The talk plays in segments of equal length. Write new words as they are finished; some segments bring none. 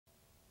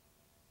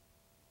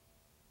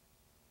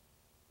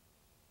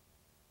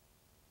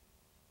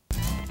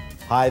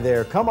Hi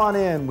there, come on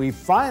in. We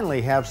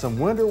finally have some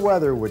winter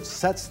weather which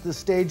sets the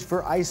stage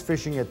for ice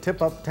fishing at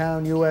Tip-Up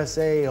Town,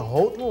 USA,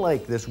 Houghton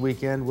Lake this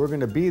weekend. We're going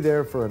to be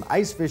there for an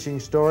ice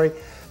fishing story,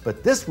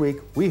 but this week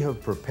we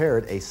have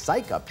prepared a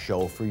psych-up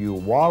show for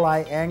you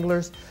walleye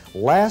anglers.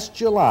 Last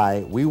July,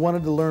 we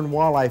wanted to learn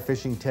walleye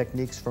fishing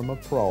techniques from a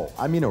pro.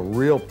 I mean a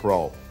real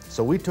pro.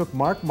 So we took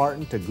Mark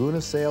Martin to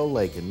Gunaseo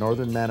Lake in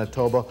northern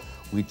Manitoba.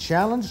 We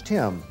challenged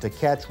him to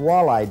catch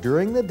walleye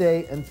during the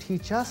day and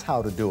teach us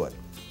how to do it.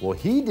 Well,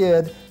 he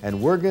did,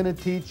 and we're going to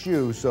teach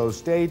you, so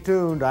stay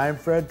tuned. I'm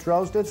Fred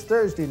Trost. It's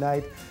Thursday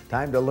night.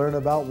 Time to learn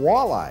about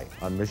walleye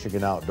on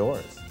Michigan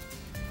Outdoors.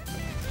 It's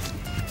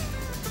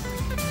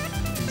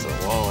a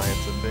walleye.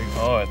 It's a big,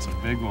 oh, it's a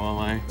big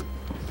walleye.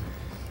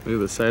 Look at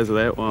the size of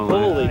that walleye.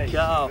 Holy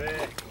cow.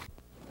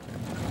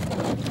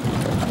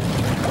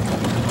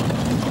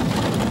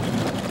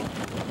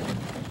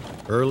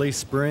 Early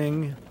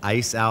spring,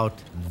 ice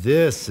out.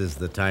 This is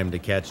the time to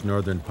catch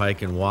northern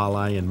pike and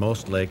walleye in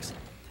most lakes.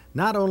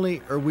 Not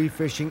only are we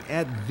fishing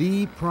at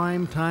the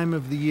prime time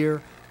of the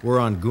year, we're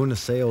on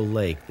Gunaseo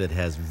Lake that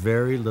has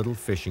very little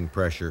fishing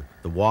pressure.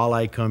 The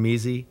walleye come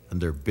easy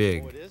and they're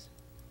big. Oh, it is?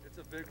 It's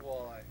a big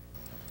walleye.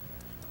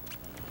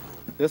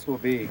 This will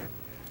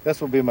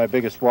be my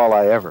biggest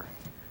walleye ever.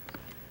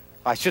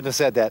 I shouldn't have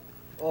said that.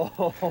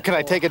 Oh. Can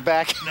I take it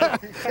back? No,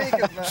 take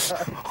it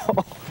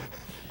back.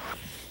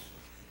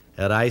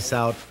 At ice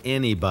out,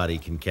 anybody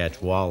can catch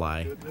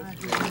walleye.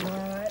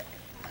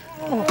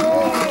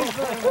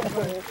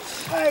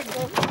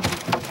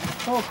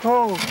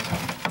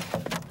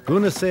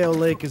 Gunaseo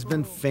Lake has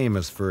been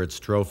famous for its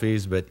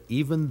trophies, but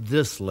even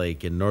this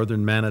lake in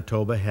northern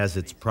Manitoba has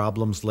its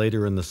problems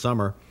later in the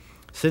summer.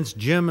 Since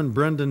Jim and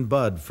Brendan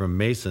Budd from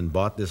Mason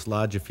bought this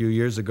lodge a few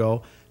years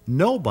ago,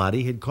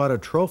 nobody had caught a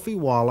trophy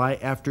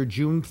walleye after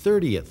June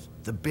 30th.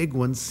 The big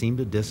ones seemed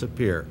to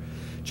disappear.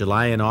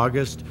 July and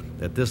August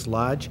at this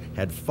lodge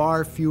had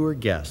far fewer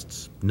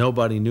guests.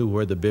 Nobody knew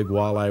where the big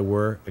walleye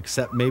were,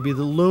 except maybe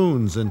the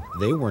loons, and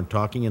they weren't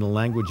talking in a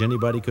language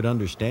anybody could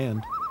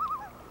understand.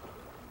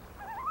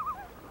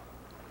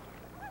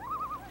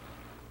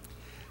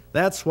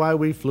 That's why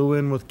we flew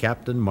in with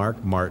Captain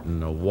Mark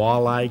Martin, a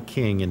walleye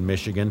king in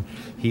Michigan.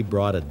 He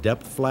brought a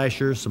depth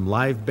flasher, some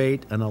live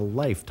bait, and a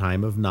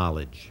lifetime of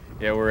knowledge.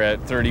 Yeah, we're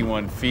at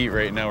 31 feet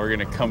right now. We're going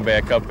to come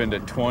back up into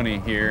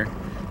 20 here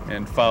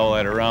and follow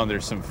that around.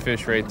 There's some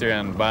fish right there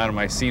on the bottom.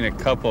 I've seen a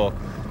couple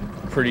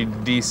pretty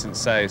decent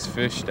sized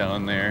fish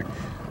down there.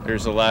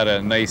 There's a lot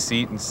of nice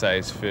eating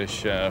sized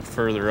fish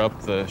further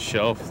up the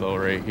shelf though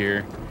right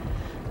here.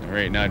 And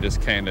right now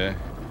just kind of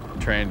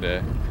trying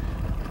to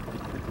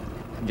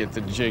get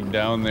the jig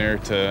down there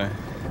to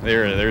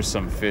there's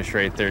some fish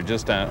right there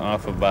just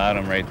off the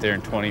bottom right there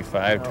in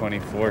 25,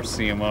 24.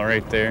 See them all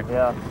right there?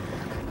 Yeah.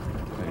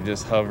 They're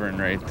just hovering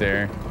right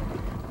there.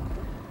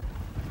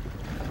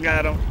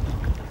 Got them.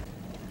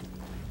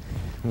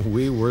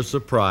 We were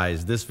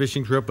surprised. This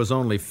fishing trip was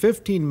only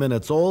 15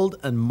 minutes old,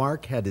 and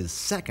Mark had his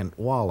second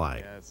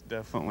walleye. Yeah, it's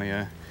definitely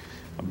a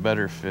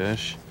better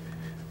fish.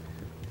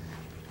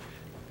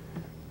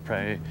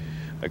 Probably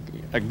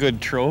a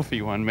good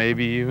trophy one,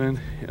 maybe even.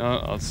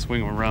 I'll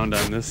swing them around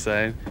on this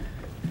side.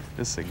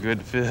 This is a good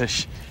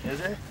fish.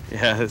 Is it?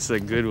 Yeah, this is a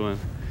good one.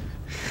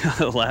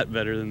 A lot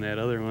better than that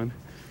other one.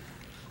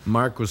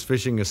 Mark was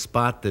fishing a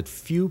spot that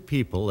few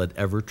people had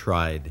ever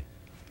tried.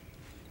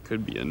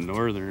 Could be a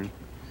northern.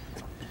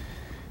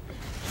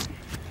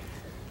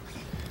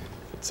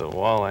 It's a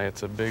walleye.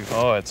 It's a big,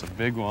 oh, it's a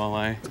big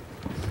walleye.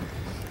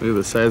 Look at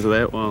the size of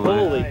that walleye.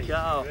 Holy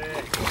cow.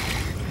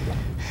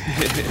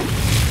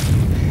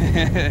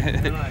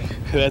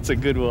 That's a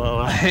good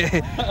walleye.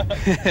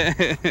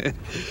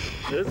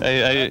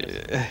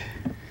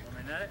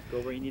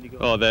 Go where you need to go.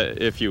 Oh,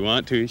 that if you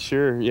want to,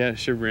 sure. Yeah,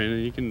 sure, Brandon,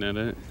 you can net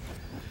it.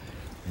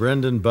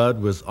 Brendan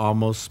Budd was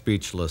almost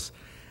speechless.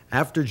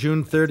 After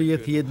June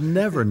 30th, he had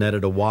never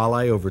netted a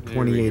walleye over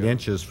 28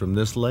 inches from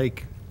this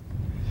lake.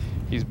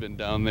 He's been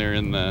down there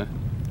in the...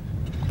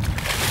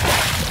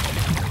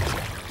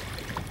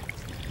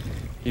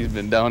 He's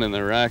been down in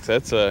the rocks.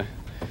 That's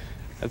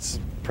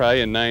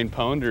probably a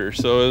 9-pounder or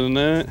so, isn't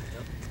it?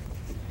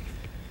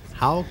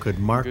 How could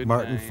Mark Good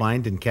Martin 9.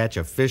 find and catch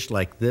a fish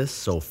like this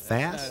so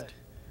fast?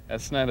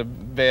 That's not a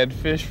bad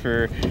fish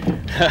for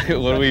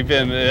what we've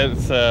been.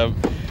 It's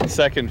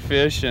second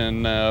fish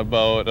in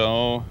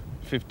about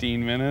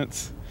 15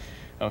 minutes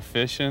of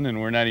fishing,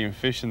 and we're not even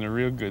fishing the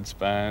real good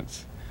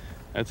spots.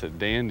 That's a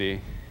dandy.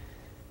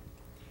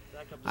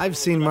 I've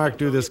seen Mark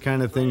do this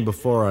kind of thing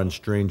before on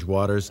strange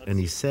waters, and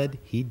he said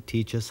he'd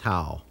teach us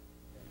how.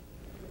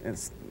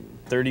 It's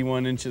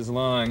 31 inches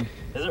long.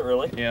 Is it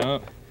really? Yeah.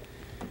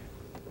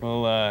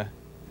 We'll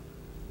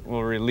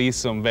release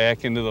them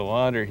back into the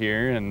water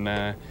here, and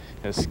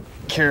as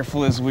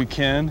careful as we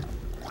can.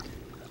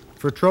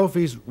 For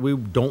trophies we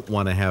don't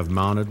want to have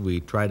mounted, we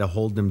try to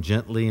hold them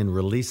gently and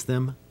release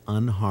them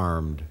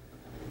unharmed.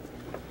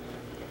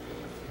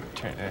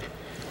 Try to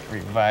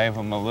revive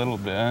him a little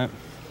bit.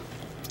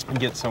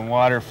 Get some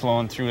water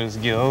flowing through his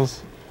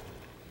gills.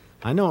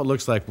 I know it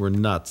looks like we're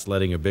nuts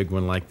letting a big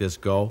one like this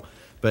go,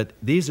 But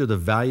these are the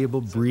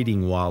valuable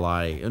breeding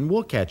walleye, and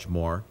we'll catch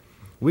more.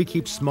 We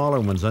keep smaller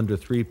ones under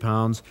 3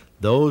 pounds.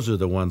 Those are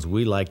the ones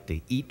we like to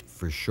eat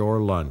for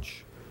shore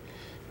lunch.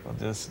 I'll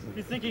just...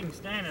 You're thinking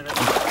standing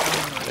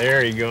at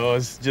There he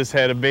goes. Just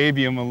had to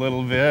baby him a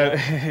little bit.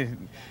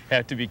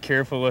 Have to be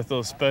careful with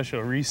those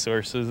special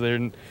resources.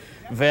 They're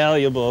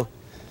valuable.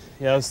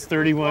 Yeah, it's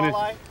 31.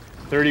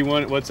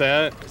 31, what's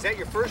that? Is that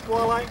your first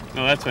walleye?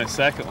 No, that's my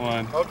second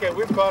one. Okay,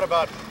 we've caught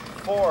about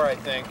 4, I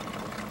think.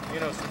 You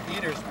know, some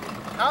eaters.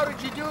 How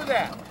did you do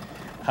that?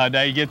 How did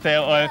I get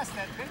that one? Yes,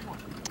 that big one.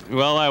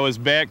 Well, I was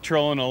back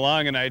trolling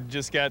along, and I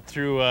just got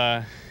through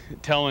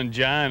telling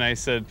John, I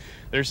said,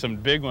 there's some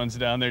big ones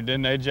down there,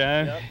 didn't I,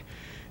 John? Yep.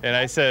 And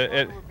I said,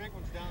 There were big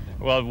ones down there.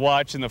 well,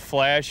 watching the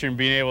flash and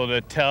being able to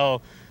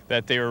tell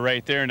that they were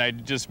right there, and I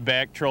just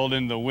back trolled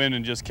into the wind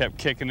and just kept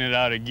kicking it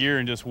out of gear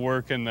and just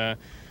working the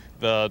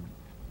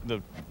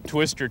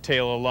twister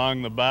tail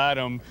along the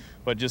bottom,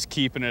 but just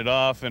keeping it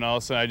off, and all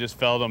of a sudden I just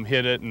felt them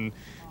hit it and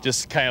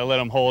just kind of let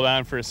them hold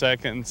on for a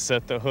second and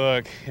set the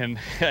hook. And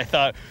I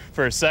thought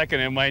for a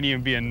second it might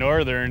even be a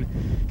northern,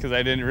 because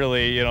I didn't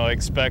really,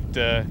 expect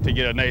to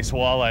get a nice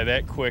walleye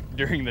that quick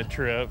during the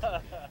trip.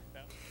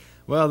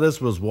 Well,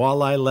 this was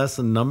walleye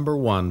lesson number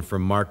 1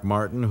 from Mark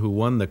Martin, who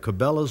won the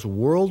Cabela's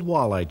World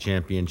Walleye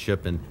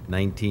Championship in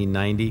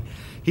 1990.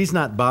 He's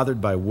not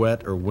bothered by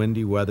wet or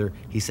windy weather.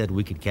 He said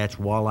we could catch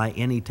walleye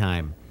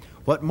anytime.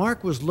 What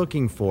Mark was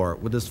looking for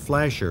with his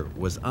flasher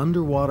was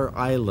underwater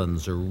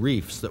islands or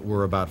reefs that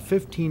were about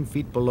 15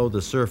 feet below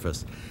the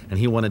surface, and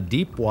he wanted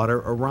deep water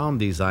around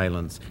these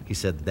islands. He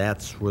said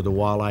that's where the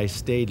walleye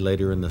stayed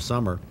later in the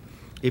summer.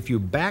 If you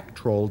back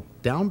troll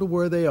down to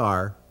where they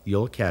are,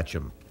 you'll catch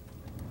them.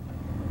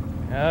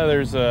 Yeah,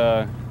 there's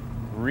a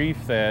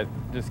reef that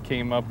just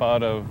came up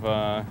out of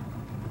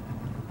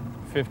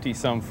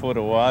 50-some foot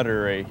of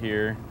water right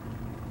here.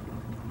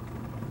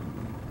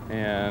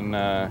 And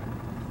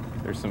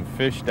there's some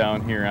fish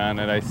down here on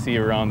it I see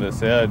around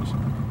this edge.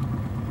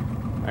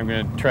 I'm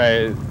gonna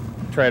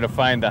try to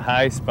find the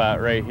high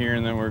spot right here,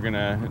 and then we're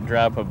gonna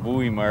drop a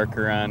buoy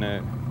marker on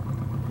it.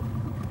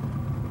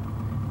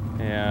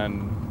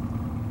 And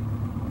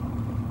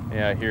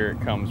yeah, here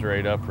it comes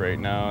right up right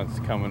now. It's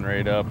coming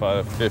right up out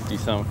of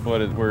 50-some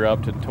foot. We're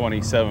up to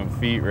 27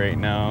 feet right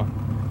now.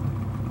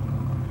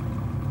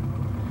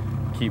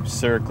 Keep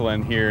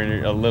circling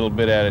here a little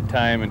bit at a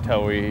time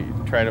until we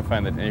try to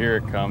find here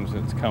it comes.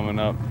 It's coming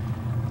up.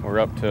 We're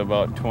up to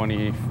about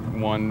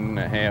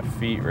 21.5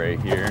 feet right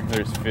here.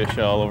 There's fish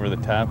all over the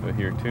top of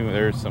here too.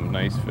 There's some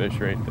nice fish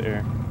right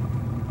there.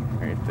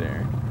 Right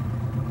there.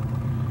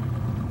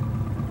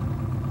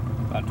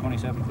 about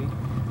 27 feet.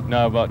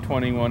 No, about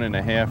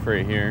 21.5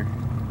 right here.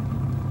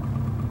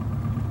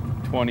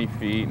 20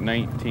 feet,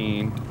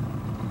 19.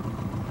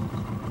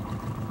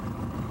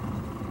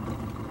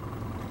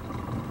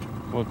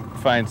 We'll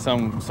find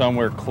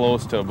somewhere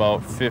close to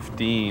about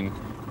 15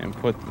 and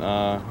put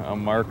a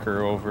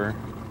marker over.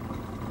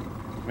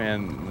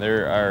 Man,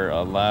 there are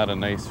a lot of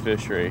nice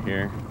fish right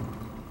here.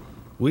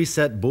 We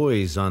set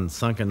buoys on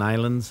sunken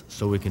islands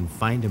so we can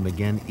find them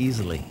again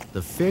easily.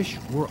 The fish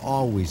were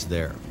always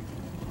there.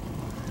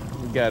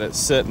 We got it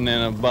sitting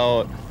in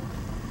about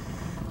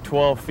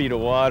 12 feet of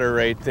water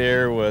right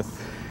there with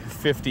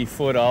 50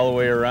 foot all the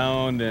way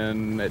around,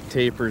 and it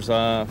tapers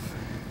off.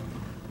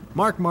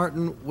 Mark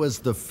Martin was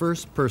the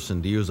first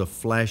person to use a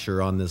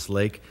flasher on this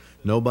lake.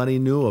 Nobody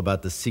knew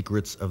about the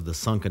secrets of the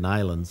sunken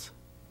islands.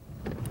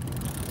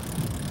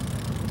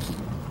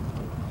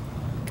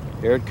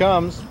 Here it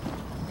comes.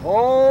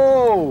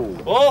 Oh!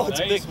 Oh, it's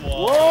Nice a big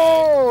walleye.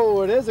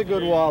 Whoa! It is a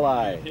good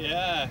walleye.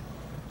 Yeah.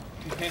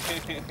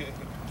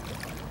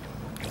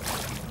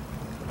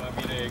 Want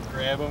me to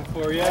grab them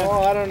for you?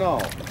 Oh, I don't know.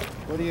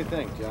 What do you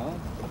think,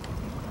 John?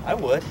 I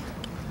would.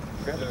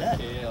 Grab a net.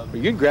 Okay,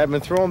 You can grab him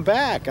and throw him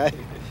back.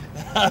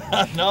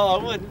 No,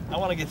 I wouldn't. I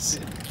want to get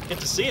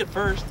to see it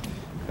first.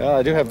 Well,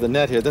 I do have the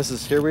net here.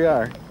 Here we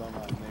are.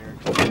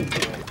 Come on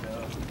there.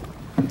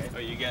 Oh,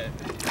 you got it.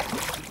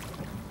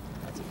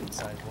 That's a good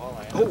sized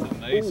walleye. That's a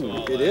nice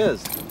walleye. It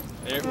is.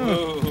 There,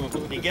 whoa.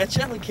 He get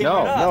you? It came No,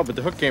 right up. no, but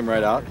the hook came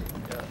right out.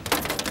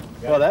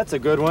 Well, that's a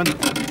good one.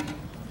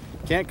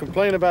 Can't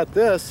complain about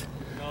this.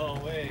 No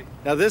way.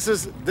 Now this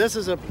is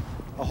a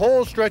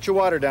whole stretch of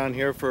water down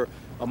here for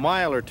a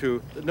mile or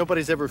two that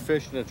nobody's ever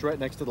fished, and it's right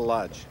next to the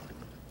lodge.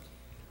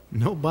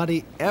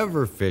 Nobody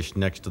ever fished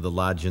next to the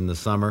lodge in the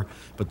summer,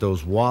 but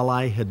those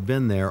walleye had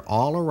been there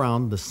all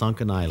around the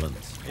sunken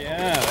islands.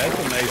 Yeah, that's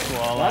a nice Not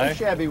a walleye.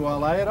 shabby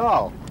walleye at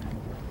all.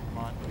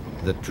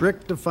 The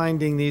trick to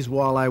finding these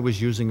walleye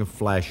was using a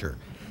flasher.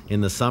 In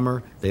the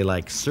summer, they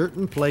like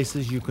certain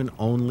places you can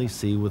only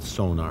see with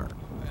sonar.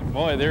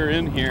 Boy, they're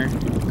in here.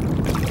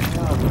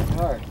 Oh,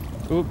 hard.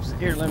 Oops,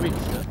 here, let me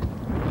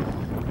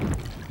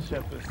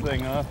shut this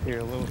thing off here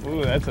a little.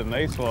 Ooh, that's a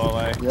nice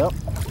walleye. Yep.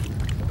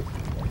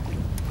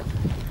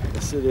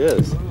 Yes, it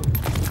is.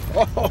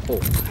 Oh!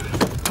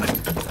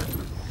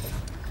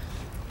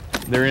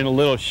 They're in a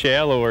little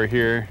shallower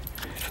here.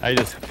 I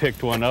just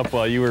picked one up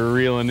while you were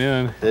reeling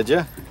in. Did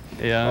you?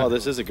 Yeah. Oh,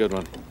 this is a good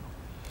one.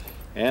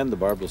 And the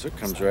barbless hook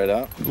comes right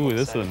out. Ooh,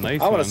 this is a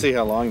nice I one. want to see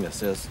how long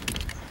this is.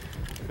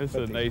 This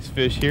is a nice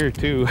fish here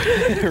too.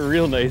 A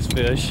real nice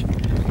fish.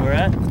 Where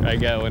at? I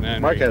got one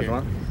on Mark right has here.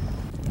 one.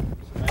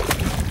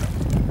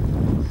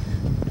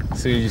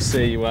 So you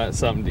say you want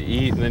something to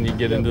eat and then you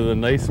get into the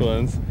nice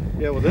ones.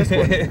 Yeah, well this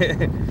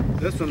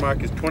one,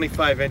 Mark, is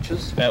 25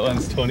 inches. That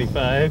one's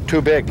 25.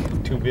 Too big.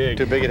 Too big.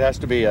 Too big. It has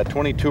to be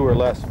 22 or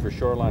less for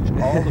shore lunch.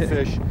 All the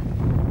fish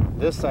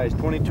this size,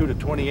 22 to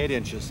 28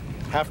 inches,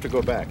 have to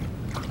go back.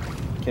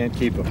 Can't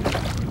keep them.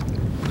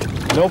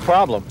 No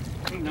problem.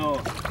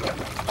 No.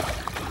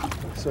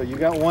 So you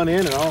got one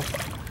in, and I'll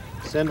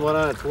send one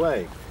on its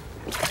way.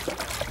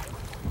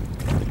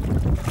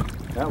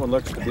 That one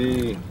looks to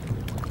be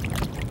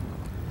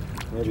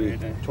maybe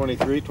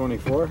 23,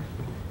 24.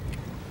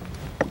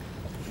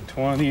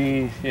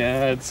 20,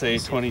 yeah, I'd say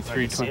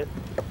 23, 20.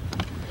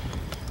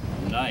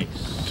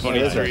 Nice.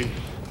 23.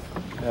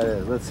 That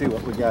is. Let's see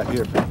what we got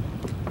here.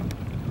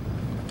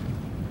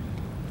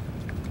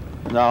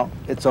 No,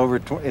 it's over.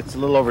 It's a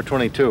little over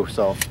 22,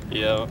 so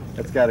Yeah.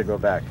 it's got to go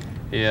back.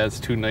 Yeah, it's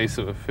too nice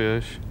of a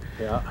fish.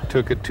 Yeah.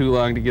 Took it too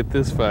long to get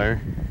this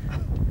far.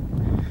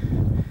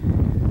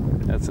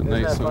 That's a Isn't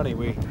nice that one.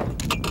 funny?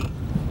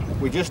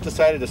 We just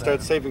decided to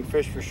start saving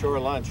fish for shore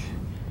lunch,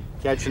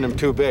 catching them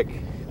too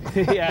big.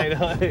 Yeah, I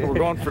know. We're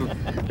going for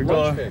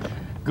lunch fish.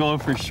 Going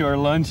for shore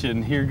lunch,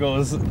 and here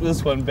goes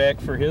this one back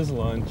for his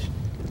lunch.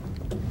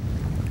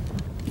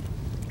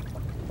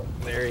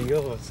 There he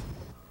goes.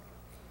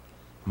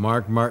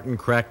 Mark Martin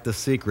cracked the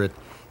secret.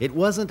 It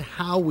wasn't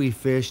how we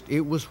fished,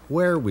 it was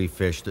where we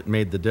fished that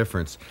made the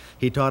difference.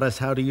 He taught us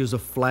how to use a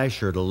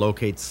flasher to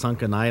locate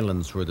sunken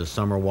islands where the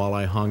summer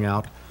walleye hung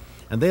out.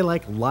 And they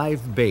like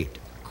live bait,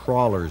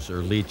 crawlers or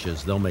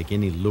leeches. They'll make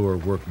any lure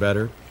work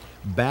better.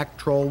 Back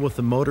troll with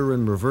the motor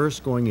in reverse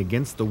going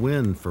against the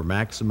wind for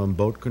maximum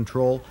boat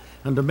control.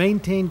 And to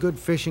maintain good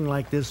fishing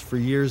like this for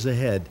years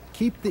ahead,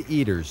 keep the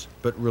eaters,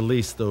 but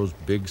release those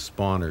big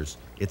spawners.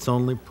 It's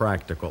only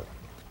practical.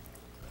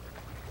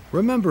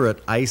 Remember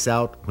at Ice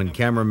Out when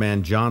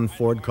cameraman John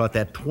Ford caught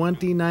that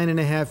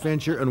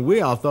 29.5-incher and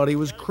we all thought he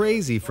was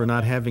crazy for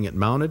not having it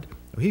mounted?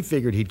 He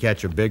figured he'd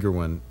catch a bigger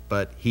one,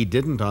 but he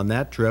didn't on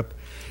that trip.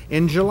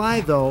 In July,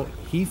 though,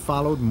 he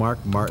followed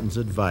Mark Martin's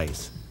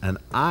advice, and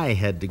I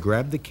had to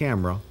grab the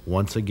camera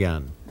once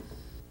again.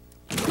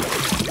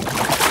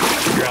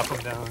 Drop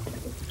him down.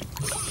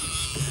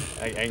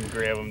 I can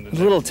grab him. A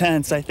little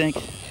tense, I think.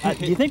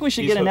 Do you think we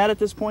should get a net at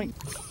this point?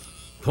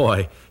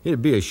 Boy,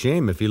 it'd be a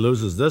shame if he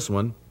loses this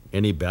one.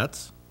 Any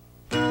bets?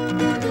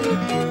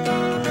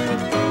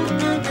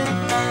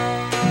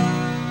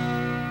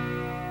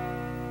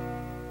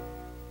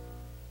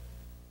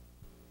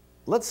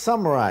 Let's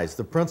summarize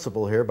the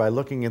principle here by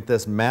looking at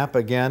this map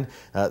again.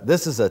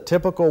 This is a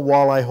typical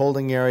walleye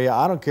holding area.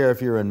 I don't care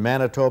if you're in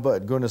Manitoba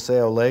at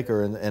Gunaseo Lake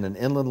or in an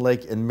inland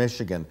lake in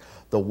Michigan.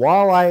 The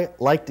walleye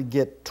like to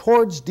get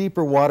towards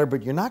deeper water,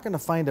 but you're not going to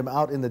find them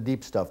out in the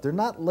deep stuff. They're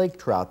not lake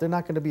trout. They're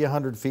not going to be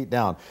 100 feet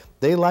down.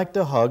 They like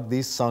to hug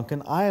these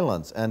sunken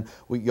islands, and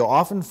you'll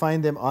often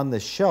find them on the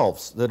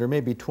shelves that are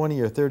maybe 20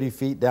 or 30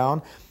 feet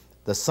down.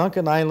 The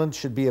sunken island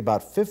should be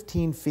about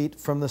 15 feet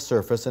from the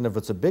surface, and if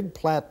it's a big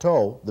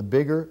plateau, the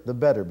bigger the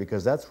better,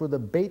 because that's where the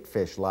bait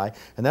fish lie,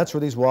 and that's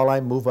where these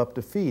walleye move up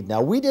to feed.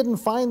 Now, we didn't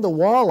find the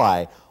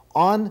walleye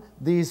on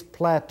these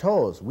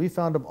plateaus. We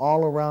found them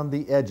all around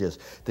the edges.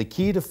 The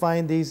key to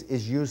find these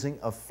is using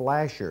a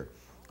flasher.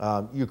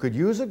 You could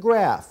use a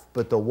graph,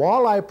 but the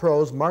walleye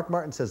pros, Mark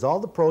Martin says all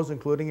the pros,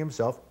 including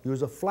himself,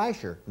 use a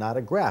flasher, not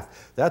a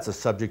graph. That's a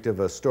subject of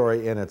a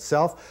story in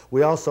itself.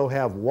 We also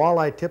have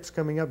walleye tips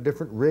coming up,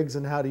 different rigs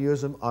and how to use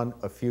them on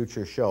a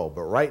future show.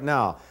 But right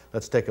now,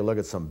 let's take a look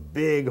at some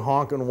big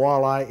honking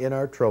walleye in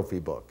our trophy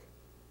book.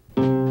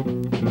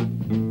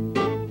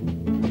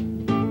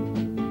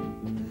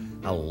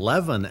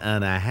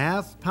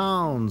 11.5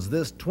 pounds.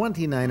 This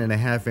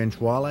 29.5-inch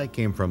walleye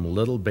came from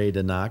Little Bay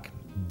de Noc.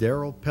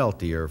 Darrell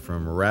Peltier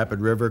from Rapid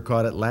River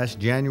caught it last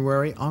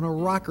January on a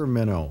rocker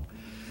minnow.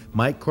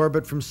 Mike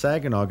Corbett from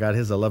Saginaw got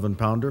his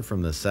 11-pounder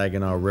from the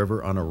Saginaw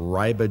River on a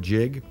ryba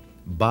jig.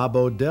 Bob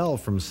Odell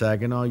from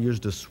Saginaw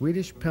used a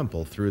Swedish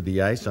pimple through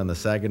the ice on the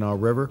Saginaw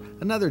River,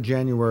 another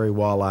January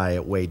walleye.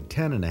 It weighed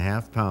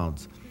 10.5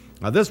 pounds.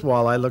 Now this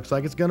walleye looks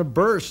like it's going to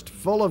burst,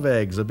 full of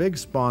eggs, a big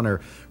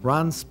spawner.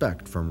 Ron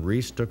Specht from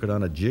Reese took it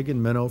on a jig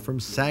and minnow from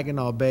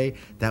Saginaw Bay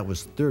that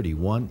was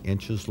 31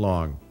 inches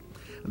long.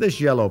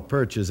 This yellow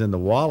perch is in the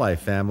walleye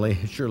family.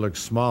 It sure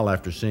looks small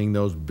after seeing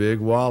those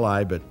big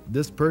walleye, but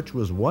this perch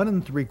was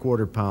 1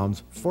 3/4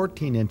 pounds,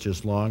 14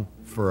 inches long.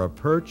 For a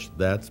perch,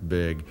 that's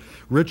big.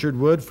 Richard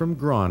Wood from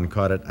Grawn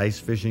caught it ice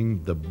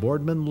fishing the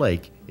Boardman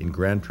Lake in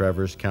Grand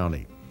Traverse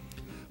County.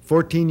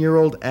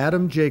 14-year-old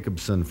Adam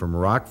Jacobson from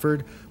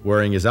Rockford,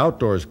 wearing his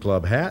Outdoors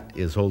Club hat,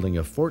 is holding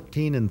a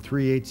 14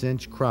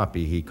 3/8-inch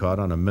crappie he caught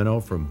on a minnow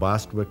from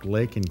Bostwick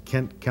Lake in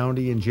Kent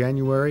County in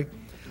January.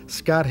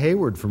 Scott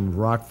Hayward from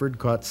Rockford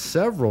caught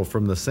several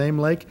from the same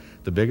lake.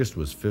 The biggest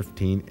was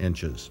 15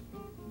 inches.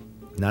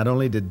 Not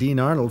only did Dean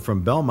Arnold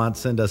from Belmont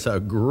send us a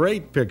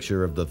great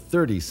picture of the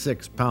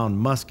 36-pound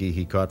muskie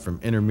he caught from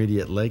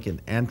Intermediate Lake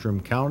in Antrim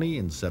County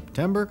in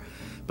September,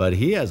 but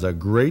he has a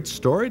great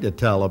story to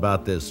tell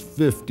about this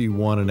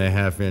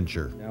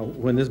 51.5-incher. Now,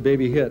 when this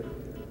baby hit,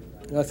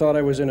 I thought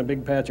I was in a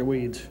big patch of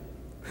weeds.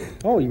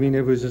 oh, you mean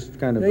it was just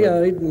kind of...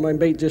 Yeah, my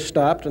bait just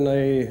stopped, and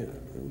I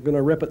going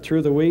to rip it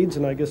through the weeds,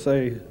 and I guess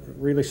I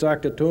really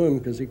socked it to him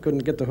because he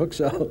couldn't get the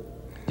hooks out.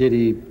 Did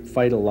he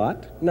fight a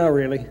lot? Not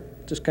really.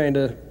 Just kind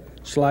of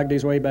slogged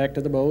his way back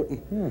to the boat.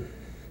 And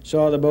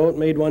saw the boat,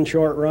 made one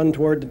short run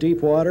toward the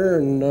deep water,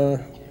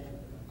 and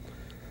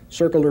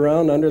circled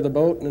around under the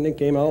boat, and then he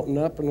came out and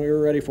up, and we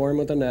were ready for him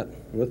with the net.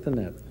 With the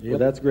net. Yep. Well,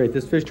 that's great.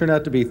 This fish turned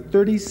out to be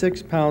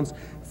 36 pounds,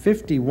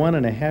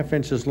 51.5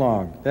 inches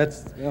long.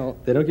 That's,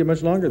 they don't get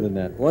much longer than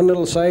that. One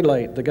little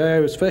sidelight. The guy I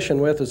was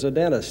fishing with is a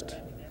dentist.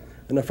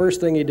 And the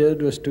first thing he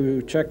did was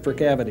to check for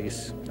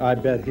cavities. I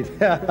bet he did.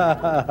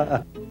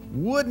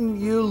 Wouldn't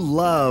you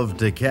love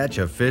to catch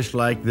a fish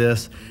like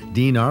this?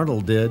 Dean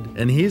Arnold did,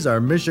 and he's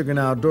our Michigan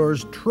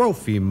Outdoors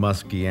Trophy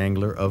Muskie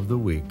Angler of the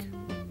Week.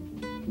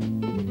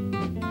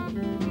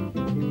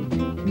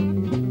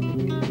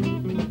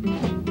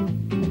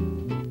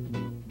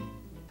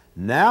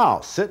 Now,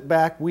 sit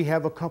back. We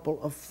have a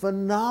couple of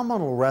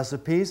phenomenal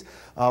recipes.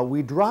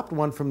 We dropped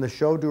one from the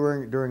show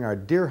during our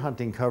deer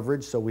hunting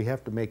coverage, so we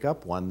have to make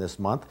up one this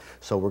month.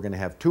 So we're going to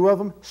have two of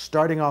them,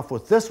 starting off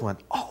with this one.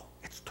 Oh,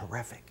 it's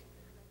terrific.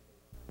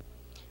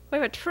 We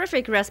have a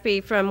terrific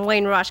recipe from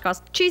Wayne Rush called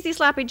Cheesy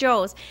Sloppy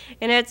Joes.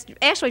 And it's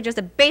actually just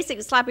a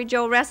basic Sloppy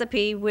Joe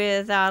recipe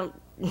with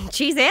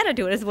cheese added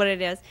to it is what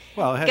it is.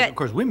 Well, of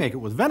course, we make it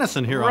with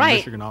venison here on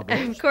Michigan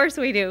Outdoors. Of course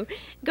we do.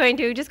 Going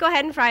to just go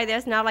ahead and fry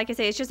this. Now, like I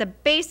say, it's just a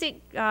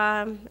basic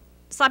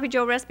Sloppy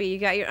Joe recipe. You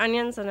got your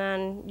onions and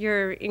then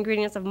your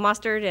ingredients of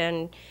mustard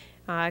and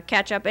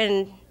ketchup.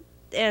 And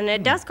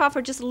it does call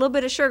for just a little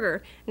bit of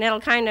sugar. And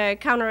that'll kind of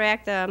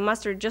counteract the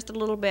mustard just a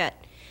little bit.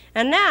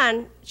 And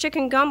then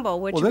chicken gumbo,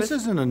 which this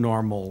isn't a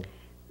normal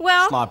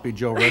Well, Sloppy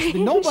Joe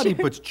recipe. Nobody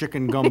puts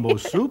chicken gumbo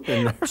soup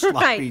in their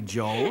Sloppy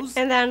Joes.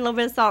 And then a little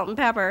bit of salt and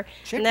pepper.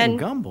 Chicken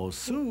gumbo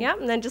soup?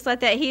 Yep, and then just let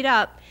that heat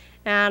up.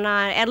 And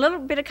add a little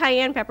bit of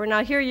cayenne pepper.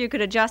 Now here you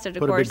could adjust it, of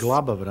course. Put a big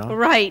glob of it, huh?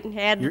 Right.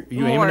 Add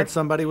you more. aiming at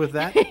somebody with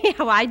that? Yeah,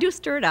 well, I do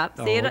stir it up.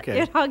 See,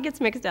 okay. it all gets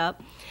mixed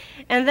up.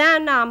 And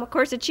then, of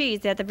course, the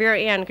cheese at the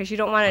very end, because you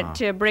don't want it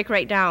to break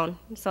right down.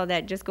 So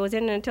that just goes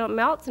in until it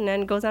melts and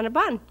then goes on a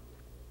bun.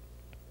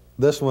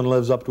 This one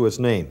lives up to its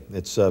name.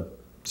 It's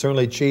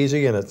certainly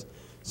cheesy, and it's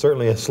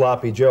certainly a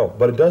Sloppy Joe,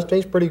 but it does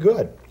taste pretty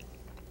good.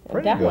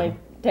 It definitely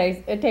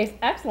tastes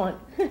excellent.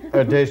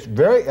 It tastes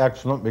very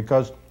excellent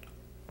because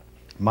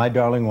my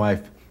darling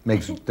wife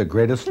makes the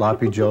greatest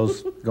Sloppy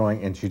Joes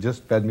going, and she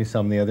just fed me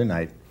some the other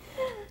night.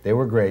 They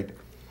were great.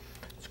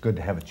 It's good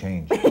to have a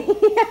change.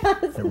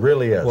 Yes. It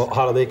really is. Well,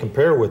 how do they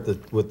compare with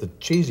the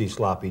cheesy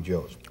Sloppy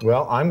Joes?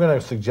 Well, I'm going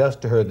to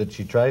suggest to her that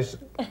she tries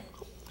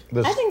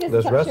this I think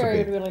this recipe. Sherry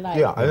would really like.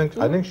 Yeah,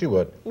 I think she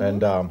would,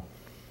 and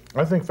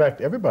I think, in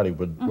fact, everybody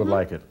would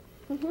like it.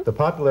 The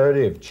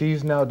popularity of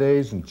cheese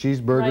nowadays, and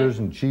cheeseburgers,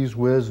 and cheese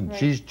whiz, and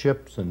cheese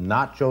chips, and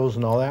nachos,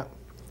 and all that.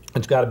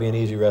 It's got to be an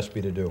easy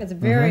recipe to do. It's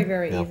very,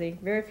 very easy.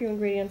 Very few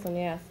ingredients, and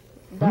yes,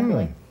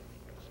 definitely.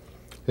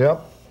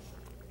 Yep.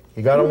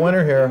 You got a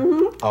winner here.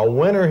 A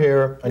winner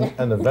here,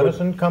 and the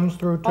venison comes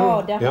through too.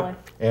 Oh, definitely.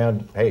 Yep.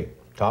 And hey,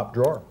 top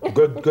drawer.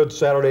 Good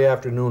Saturday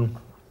afternoon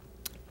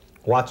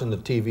watching the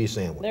TV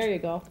sandwich. There you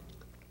go.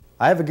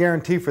 I have a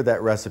guarantee for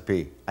that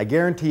recipe. I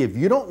guarantee if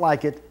you don't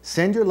like it,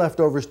 send your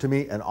leftovers to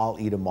me and I'll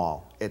eat them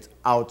all. It's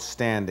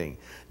outstanding.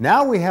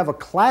 Now we have a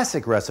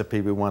classic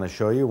recipe we want to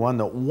show you, one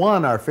that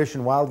won our Fish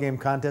and Wild Game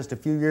contest a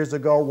few years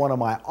ago, one of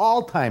my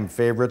all-time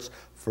favorites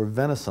for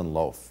venison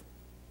loaf.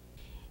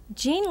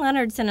 Jean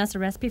Leonard sent us a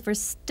recipe for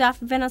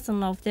stuffed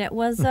venison loaf that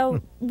was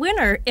a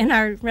winner in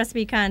our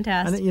recipe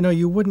contest. And you know,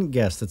 you wouldn't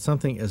guess that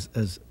something as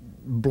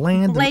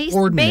bland and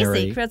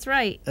ordinary basic, that's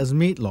right. as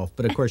meatloaf.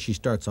 But of course, she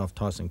starts off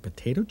tossing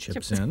potato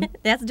chips in.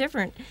 That's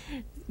different.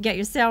 Get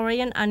your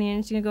celery and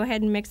onions. You go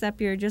ahead and mix up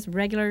your just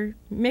regular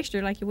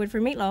mixture like you would for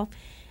meatloaf.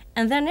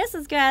 And then this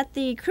has got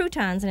the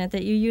croutons in it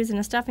that you use in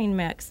a stuffing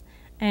mix.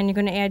 And you're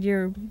going to add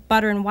your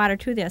butter and water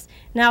to this.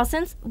 Now,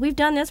 since we've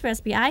done this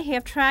recipe, I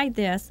have tried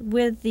this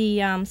with the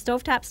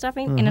stovetop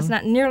stuffing, and it's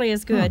not nearly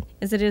as good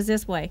as it is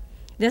this way.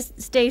 This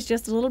stays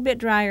just a little bit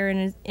drier,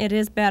 and it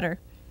is better.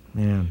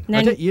 Man,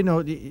 you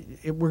know,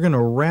 we're going to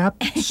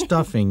wrap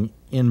stuffing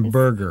in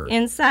burger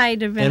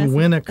inside of venison and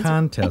win a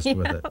contest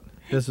with it.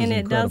 This is and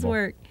incredible. It does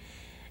work.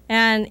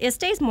 And it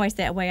stays moist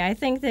that way. I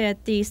think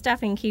that the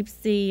stuffing keeps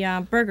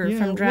the burger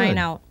from drying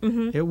out.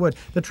 It would.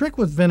 The trick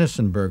with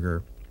venison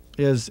burger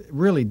is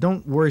really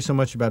don't worry so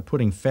much about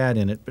putting fat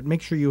in it, but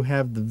make sure you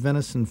have the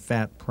venison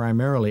fat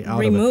primarily out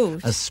removed,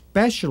 of it,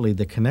 especially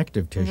the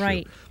connective tissue.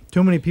 Right.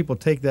 Too many people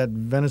take that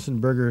venison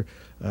burger,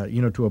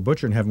 to a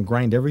butcher and have them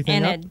grind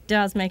everything up. And it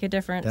does make a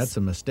difference. That's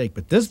a mistake.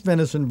 But this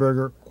venison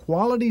burger,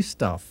 quality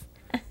stuff,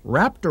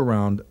 wrapped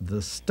around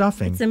the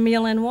stuffing. It's a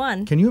meal in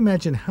one. Can you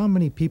imagine how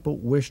many people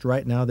wished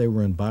right now they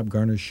were in Bob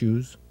Garner's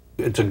shoes?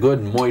 It's a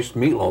good moist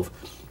meatloaf.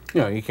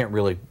 You know, you can't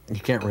really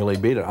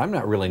beat it. I'm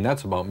not really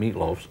nuts about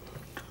meatloaves,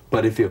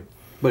 but if you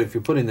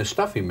put in the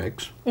stuffing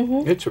mix,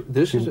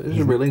 this is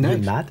really nice.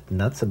 You're not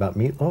nuts about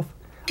meatloaf?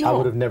 No. I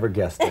would have never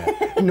guessed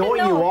that.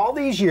 Knowing you all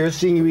these years,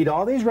 seeing you eat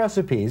all these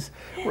recipes,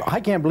 I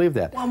can't believe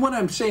that. Well, what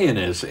I'm saying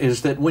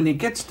is that when it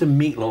gets to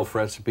meatloaf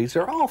recipes,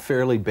 they're all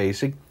fairly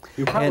basic.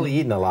 You've probably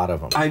eaten a lot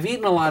of them. I've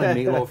eaten a lot of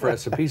meatloaf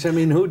recipes. I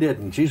mean, who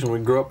didn't? Geez, when we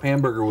grew up,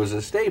 hamburger was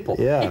a staple.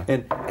 Yeah.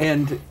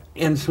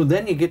 And so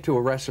then you get to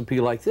a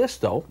recipe like this,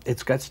 though.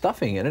 It's got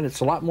stuffing in it. It's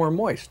a lot more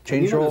moist.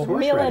 Change your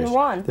meal in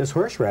one. This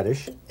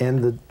horseradish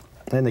and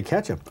the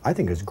ketchup, I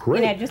think, is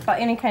great. Yeah, just about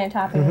any kind of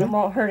topping. It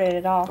won't hurt it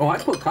at all. Oh, I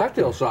put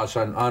cocktail sauce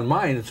on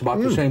mine. It's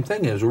about the same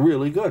thing. It's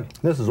really good.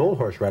 This is old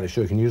horseradish,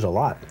 so you can use a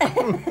lot.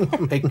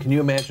 Hey, can you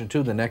imagine,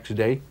 too, the next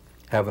day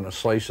having a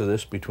slice of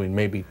this between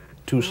maybe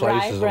 2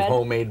 slices of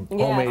homemade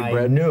bread?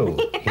 I knew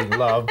he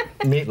loved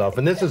meatloaf,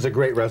 and this is a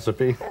great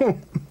recipe.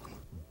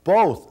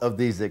 Both of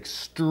these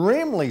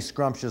extremely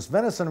scrumptious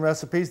venison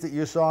recipes that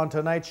you saw on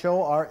tonight's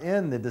show are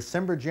in the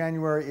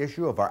December-January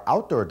issue of our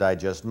Outdoor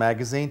Digest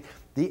magazine.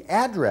 The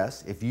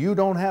address, if you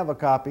don't have a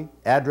copy,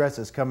 address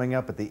is coming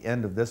up at the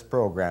end of this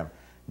program.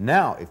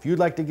 Now, if you'd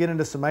like to get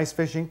into some ice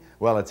fishing,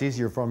 well, it's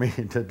easier for me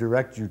to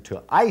direct you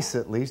to ice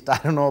at least. I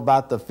don't know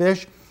about the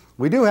fish.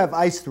 We do have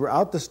ice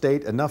throughout the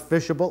state, enough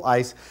fishable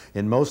ice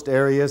in most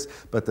areas,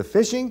 but the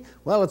fishing,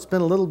 well, it's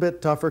been a little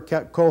bit tougher.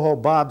 Coho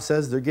Bob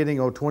says they're getting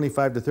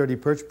 25 to 30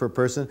 perch per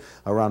person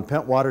around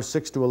Pentwater,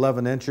 6 to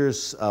 11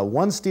 inches,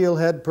 1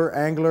 steelhead per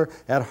angler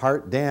at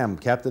Hart Dam.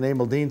 Captain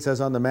Emil Dean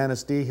says on the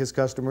Manistee, his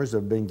customers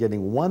have been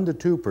getting 1 to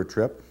 2 per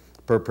trip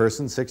per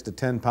person, 6 to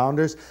 10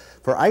 pounders.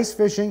 For ice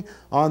fishing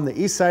on the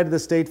east side of the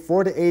state,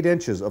 4 to 8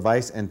 inches of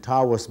ice in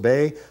Tawas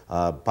Bay,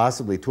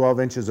 possibly 12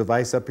 inches of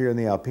ice up here in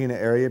the Alpena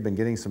area. Been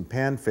getting some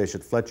panfish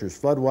at Fletcher's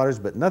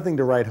floodwaters, but nothing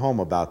to write home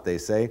about, they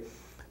say.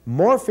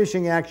 More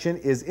fishing action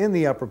is in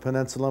the Upper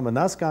Peninsula.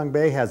 Muskong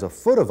Bay has a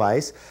foot of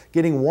ice,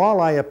 getting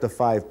walleye up to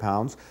 5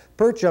 pounds,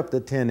 perch up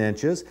to 10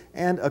 inches,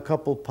 and a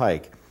couple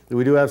pike.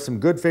 We do have some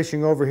good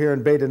fishing over here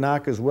in Bay de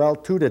Noc as well,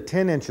 2 to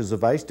 10 inches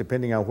of ice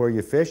depending on where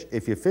you fish.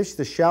 If you fish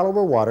the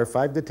shallower water,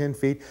 5 to 10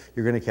 feet,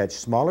 you're going to catch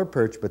smaller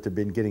perch, but they've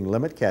been getting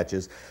limit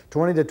catches.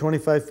 20 to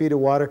 25 feet of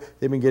water,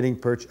 they've been getting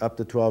perch up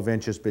to 12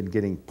 inches, been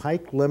getting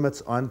pike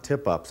limits on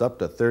tip-ups up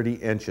to 30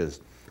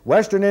 inches.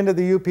 Western end of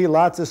the UP,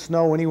 lots of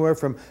snow, anywhere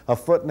from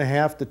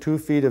 1.5 feet to 2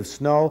 feet of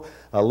snow.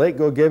 Lake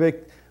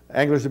Gogebic,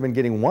 anglers have been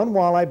getting 1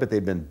 walleye, but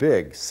they've been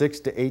big, 6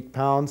 to 8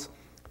 pounds.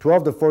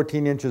 12 to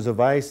 14 inches of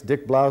ice.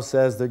 Dick Blau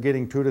says they're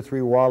getting 2 to 3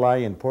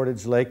 walleye in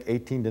Portage Lake,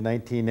 18 to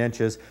 19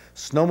 inches.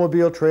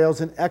 Snowmobile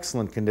trails in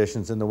excellent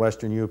conditions in the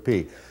western UP.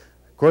 Of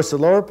course, the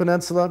lower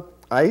peninsula,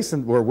 ice,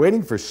 and we're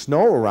waiting for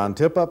snow around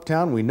Tip-Up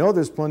Town. We know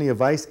there's plenty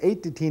of ice,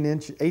 8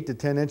 to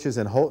 10 inches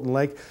in Houghton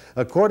Lake.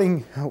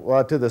 According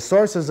to the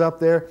sources up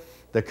there,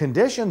 the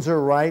conditions are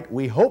right.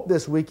 We hope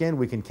this weekend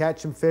we can catch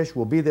some fish.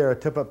 We'll be there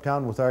at Tip-Up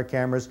Town with our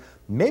cameras.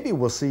 Maybe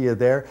we'll see you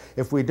there.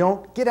 If we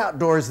don't, get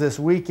outdoors this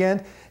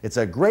weekend. It's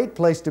a great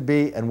place to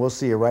be, and we'll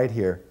see you right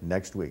here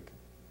next week.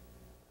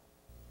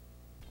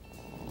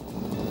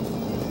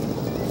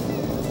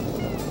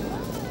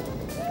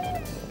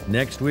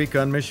 Next week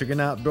on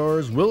Michigan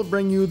Outdoors, we'll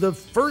bring you the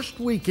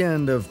first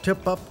weekend of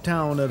Tip-Up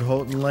Town at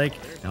Houghton Lake.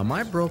 Now,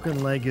 my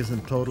broken leg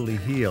isn't totally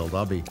healed.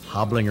 I'll be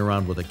hobbling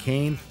around with a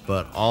cane,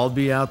 but I'll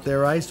be out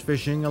there ice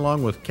fishing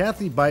along with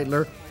Kathy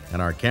Beitler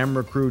and our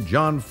camera crew,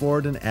 John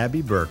Ford and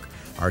Abby Burke.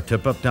 Our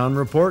Tip-Up Town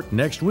report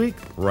next week,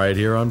 right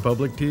here on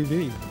Public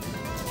TV.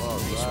 All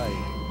right.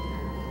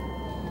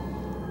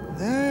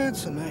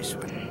 That's a nice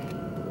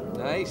one.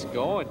 Nice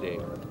going,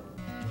 Dave.